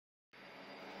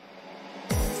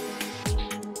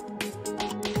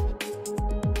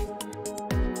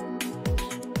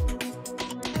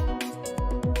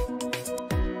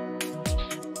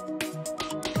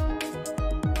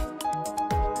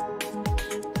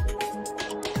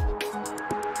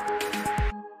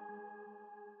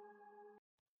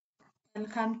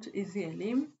Welcome to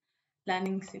EasyElimu,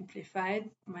 Learning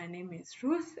Simplified. My name is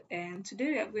Ruth, and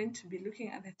today we are going to be looking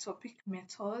at the topic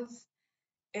metals,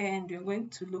 and we're going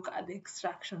to look at the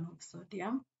extraction of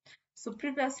sodium. So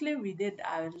previously we did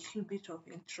a little bit of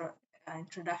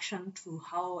introduction to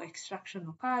how extraction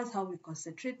occurs, how we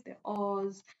concentrate the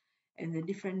ores, and the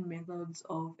different methods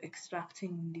of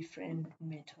extracting different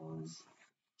metals.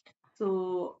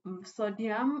 So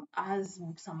sodium has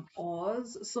some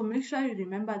ores. So make sure you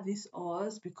remember these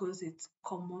ores because it's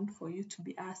common for you to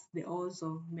be asked the ores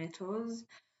of metals.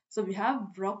 So we have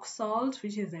rock salt,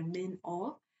 which is the main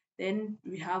ore. Then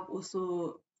we have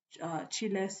also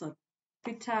Chile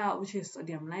saltpeter, which is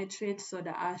sodium nitrate,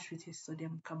 soda ash, which is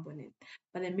sodium carbonate.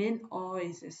 But the main ore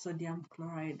is a sodium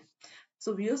chloride.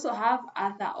 So we also have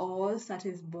other ores such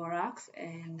as borax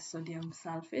and sodium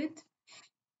sulfate.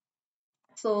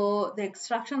 So the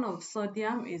extraction of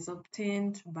sodium is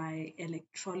obtained by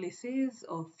electrolysis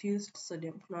of fused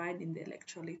sodium chloride in the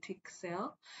electrolytic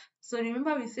cell. So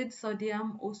remember we said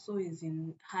sodium also is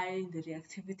in high in the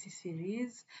reactivity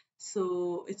series.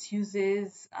 So it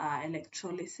uses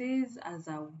electrolysis as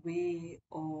a way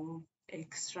of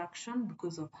extraction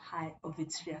because of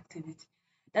its reactivity.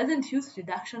 Doesn't use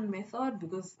reduction method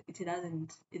because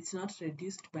it's not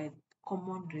reduced by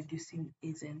common reducing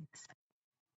agents.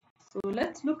 So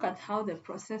let's look at how the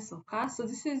process occurs. So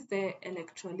this is the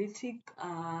electrolytic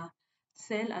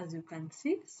cell, as you can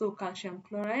see. So calcium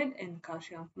chloride and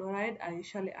calcium fluoride are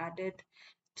usually added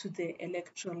to the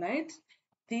electrolyte.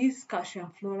 These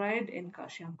calcium fluoride and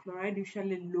calcium chloride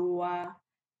usually lower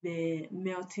the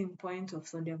melting point of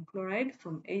sodium chloride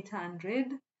from 800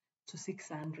 to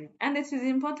 600. And it is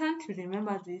important to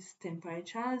remember these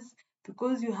temperatures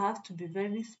because you have to be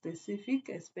very specific,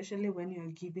 especially when you're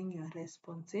giving your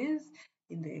responses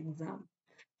in the exam.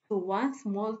 So once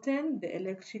molten, the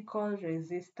electrical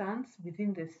resistance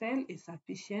within the cell is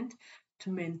sufficient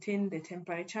to maintain the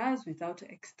temperatures without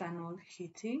external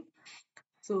heating.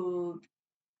 So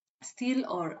steel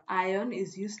or iron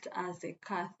is used as a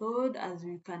cathode, as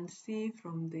you can see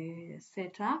from the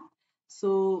setup.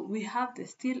 So we have the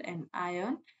steel and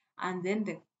iron, and then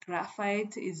the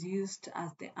graphite is used as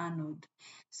the anode.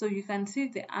 So you can see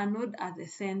the anode at the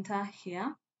center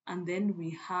here, and then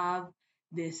we have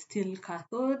the steel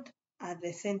cathode at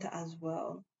the center as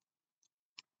well.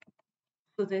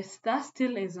 So that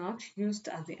steel is not used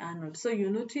as the anode. So you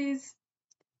notice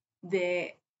the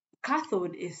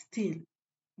cathode is steel,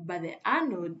 but the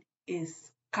anode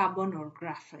is carbon or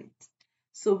graphite.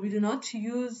 So we do not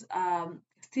use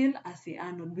steel as the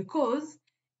anode because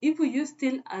if we use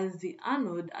steel as the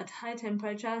anode at high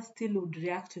temperatures, steel would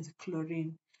react with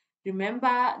chlorine.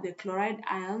 Remember, the chloride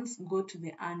ions go to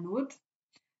the anode.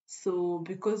 So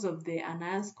because of the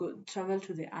anions travel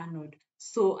to the anode.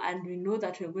 So, and we know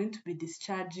that we're going to be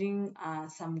discharging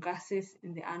some gases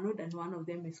in the anode, and one of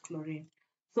them is chlorine.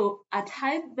 So at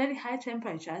very high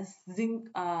temperatures,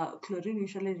 chlorine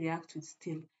usually reacts with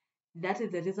steel. That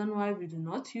is the reason why we do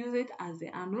not use it as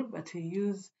the anode, but we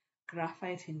use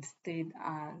graphite instead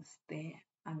as the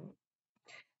anode.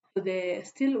 So the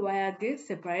steel wire gauge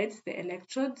separates the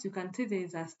electrodes. You can see there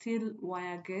is a steel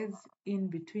wire gauge in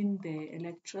between the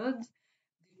electrodes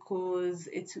because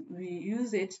we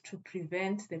use it to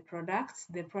prevent the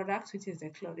product which is the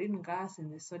chlorine gas and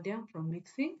the sodium from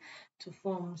mixing to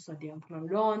form sodium chloride. We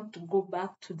don't want to go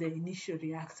back to the initial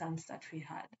reactants that we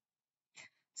had.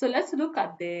 So let's look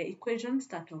at the equations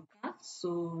that occur.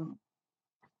 So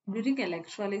during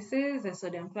electrolysis, the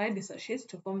sodium chloride dissociates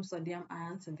to form sodium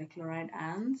ions and the chloride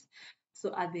ions.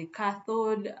 So at the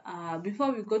cathode,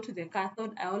 before we go to the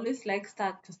cathode, I always like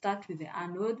to start with the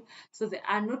anode. So the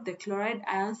anode, the chloride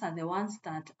ions are the ones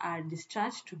that are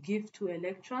discharged to give two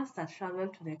electrons that travel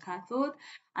to the cathode.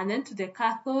 And then to the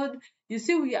cathode, you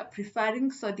see we are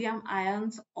preferring sodium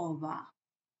ions over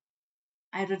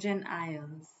hydrogen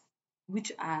ions,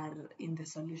 which are in the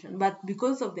solution. But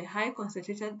because of the high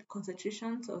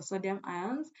concentrations of sodium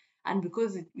ions, and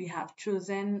because we have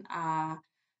chosen a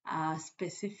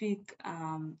specific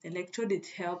electrode, it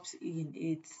helps in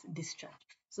its discharge.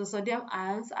 So sodium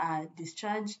ions are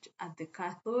discharged at the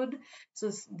cathode.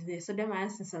 So the sodium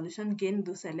ions in solution gain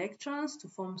those electrons to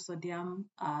form sodium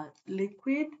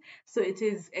liquid. So it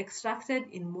is extracted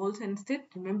in molten state.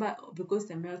 Remember, because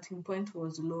the melting point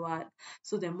was lowered.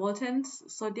 So the molten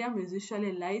sodium is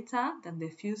usually lighter than the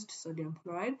fused sodium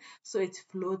chloride. So it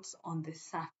floats on the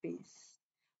surface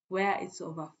where it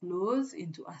overflows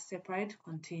into a separate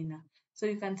container. So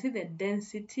you can see the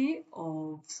density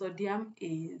of sodium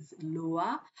is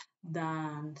lower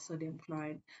than sodium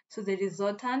chloride. So the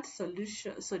resultant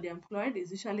solution, sodium chloride,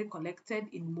 is usually collected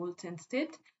in molten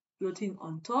state, floating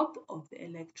on top of the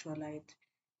electrolyte.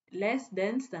 Less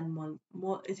dense than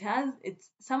more it has it's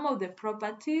some of the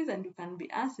properties, and you can be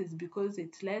asked is because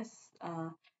it's less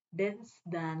dense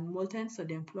than molten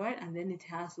sodium chloride, and then it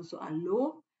has also a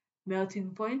low melting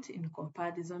point in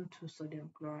comparison to sodium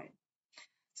chloride.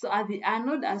 So at the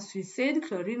anode, as we said,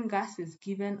 chlorine gas is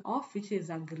given off, which is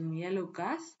a green yellow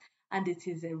gas, and it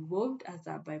is evolved as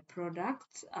a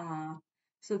byproduct.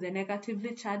 So the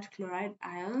negatively charged chloride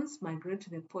ions migrate to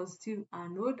the positive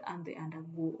anode and they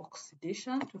undergo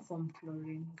oxidation to form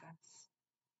chlorine gas.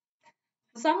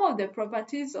 Some of the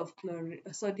properties of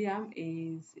sodium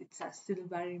is it's a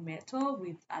silvery metal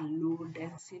with a low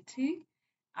density,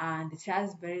 and it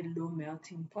has very low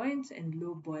melting points and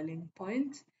low boiling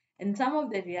points. And some of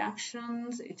the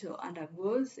reactions it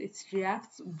undergoes, it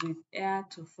reacts with air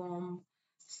to form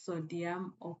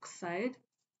sodium oxide,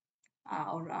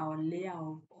 or our layer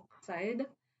of oxide.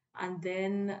 And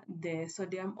then the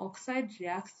sodium oxide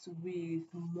reacts with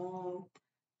more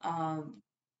um,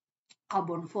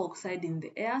 carbon dioxide in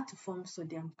the air to form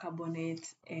sodium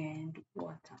carbonate and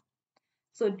water.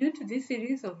 So due to this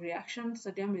series of reactions,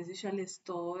 sodium is usually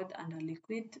stored under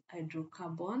liquid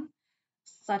hydrocarbon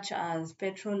such as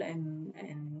petrol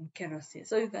and kerosene.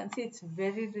 So you can see it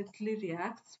very readily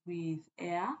reacts with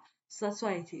air. So that's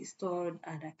why it is stored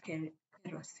under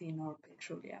kerosene or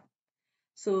petroleum.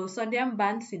 So sodium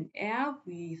burns in air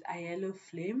with a yellow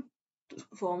flame to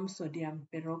form sodium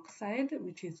peroxide,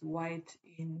 which is white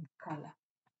in color.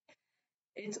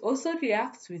 It also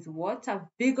reacts with water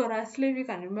vigorously. If you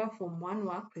can remember from one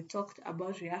work, we talked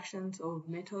about reactions of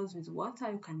metals with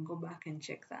water. You can go back and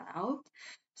check that out.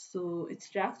 So it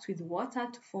reacts with water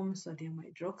to form sodium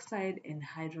hydroxide, and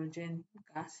hydrogen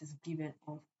gas is given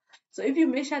off. So if you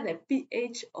measure the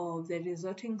pH of the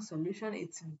resulting solution,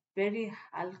 it's very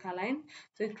alkaline.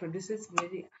 So it produces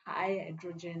very high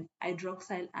hydrogen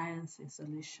hydroxyl ions in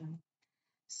solution.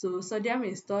 So sodium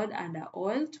is stored under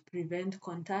oil to prevent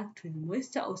contact with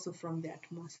moisture also from the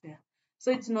atmosphere.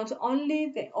 So it's not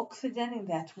only the oxygen in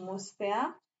the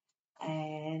atmosphere,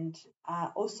 and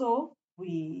also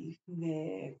with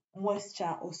the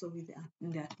moisture also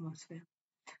in the atmosphere.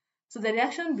 So the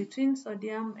reaction between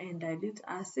sodium and dilute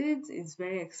acids is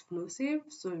very explosive,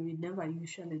 so we never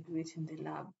usually do it in the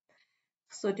lab.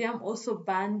 Sodium also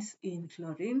burns in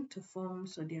chlorine to form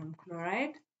sodium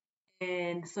chloride,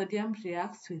 and sodium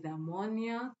reacts with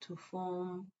ammonia to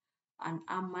form an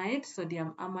amide,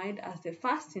 sodium amide, as the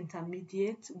first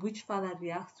intermediate, which further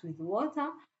reacts with water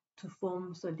to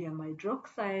form sodium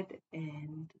hydroxide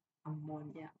and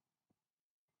ammonia.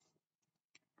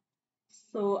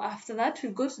 So after that, we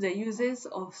go to the uses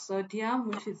of sodium,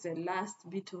 which is the last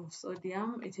bit of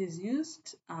sodium. It is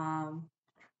used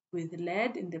with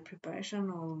lead in the preparation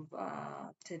of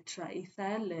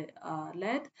tetraethyl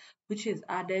lead, which is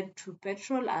added to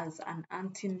petrol as an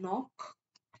anti-knock.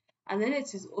 And then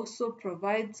it is also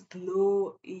provides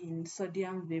glow in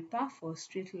sodium vapor for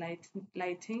street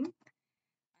lighting.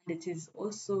 And it is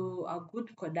also a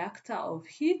good conductor of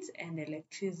heat and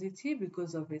electricity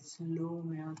because of its low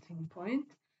melting point.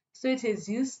 So it is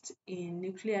used in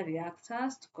nuclear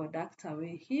reactors to conduct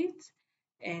away heat,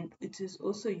 and it is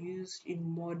also used in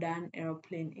modern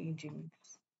airplane engines.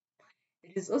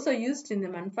 It is also used in the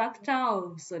manufacture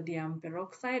of sodium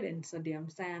peroxide and sodium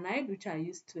cyanide, which are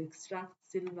used to extract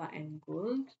silver and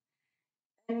gold.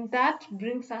 And that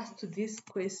brings us to this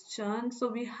question. So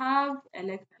we have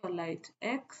electrolyte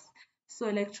X. So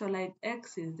electrolyte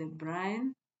X is the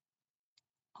brine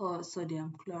or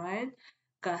sodium chloride.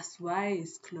 Gas Y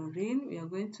is chlorine. We are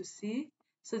going to see.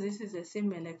 So this is the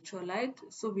same electrolyte.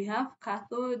 So we have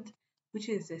cathode, which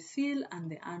is the seal,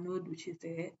 and the anode, which is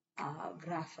the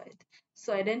graphite.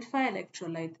 So identify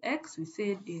electrolyte X. We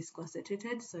said is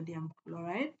concentrated sodium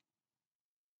chloride,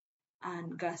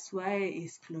 and gas Y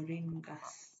is chlorine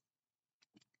gas.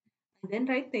 And then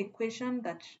write the equation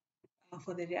that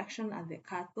for the reaction at the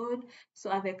cathode.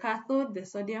 So at the cathode, the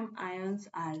sodium ions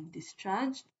are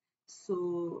discharged.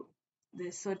 So the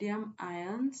sodium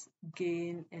ions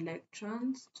gain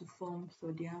electrons to form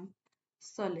sodium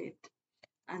solid.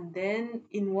 And then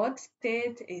in what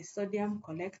state is sodium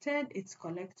collected? It's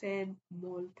collected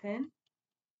molten.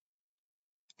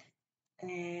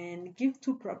 And give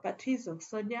two properties of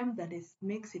sodium that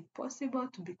makes it possible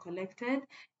to be collected.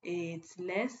 It's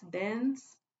less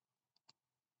dense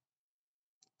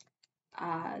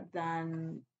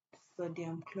than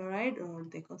sodium chloride or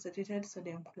the concentrated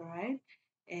sodium chloride,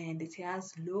 and it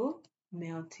has low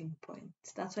melting point.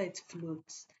 That's why it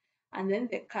floats. And then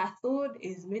the cathode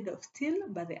is made of steel,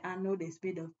 but the anode is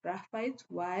made of graphite.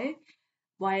 Why?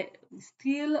 Why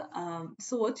steel?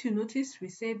 So what you notice, we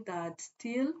said that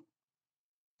steel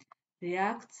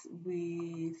reacts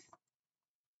with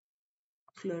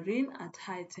chlorine at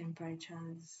high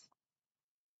temperatures.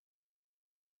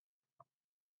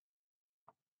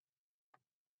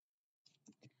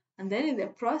 And then in the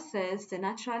process, the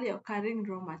naturally occurring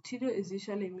raw material is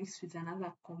usually mixed with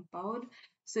another compound.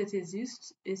 So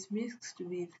it's mixed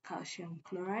with calcium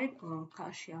chloride or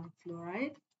calcium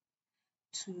fluoride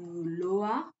to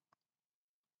lower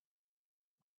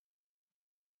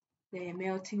the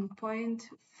melting point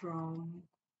from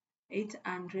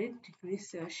 800 degrees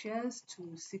Celsius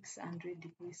to 600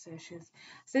 degrees Celsius.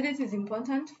 So this is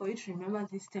important for you to remember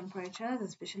these temperatures,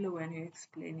 especially when you're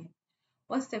explaining.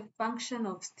 What's the function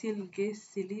of steel gas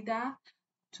cylinder?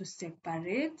 To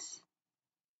separate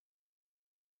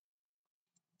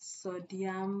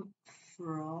sodium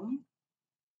from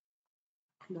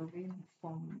chlorine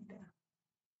formed.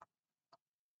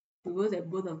 Because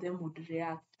both of them would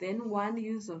react. Then one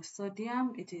use of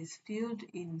sodium, it is filled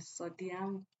in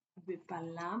sodium vapor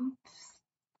lamps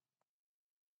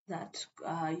that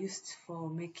are used for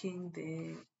making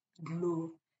the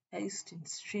glow. They're used in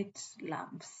street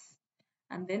lamps.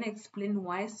 And then explain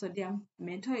why sodium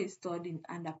metal is stored in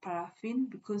under paraffin,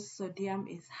 because sodium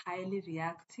is highly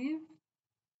reactive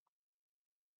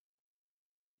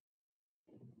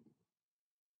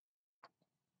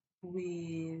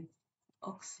with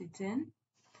oxygen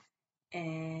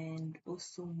and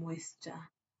also moisture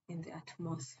in the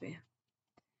atmosphere.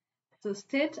 So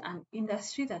state an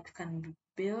industry that can be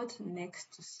built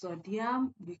next to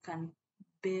sodium. We can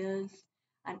build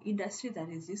an industry that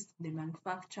is used in the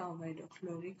manufacture of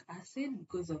hydrochloric acid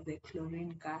because of the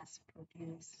chlorine gas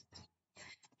produced.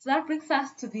 So that brings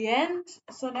us to the end.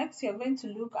 So next we are going to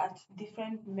look at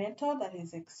different metal that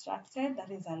is extracted, that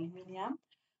is aluminium.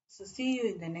 So see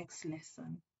you in the next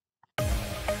lesson.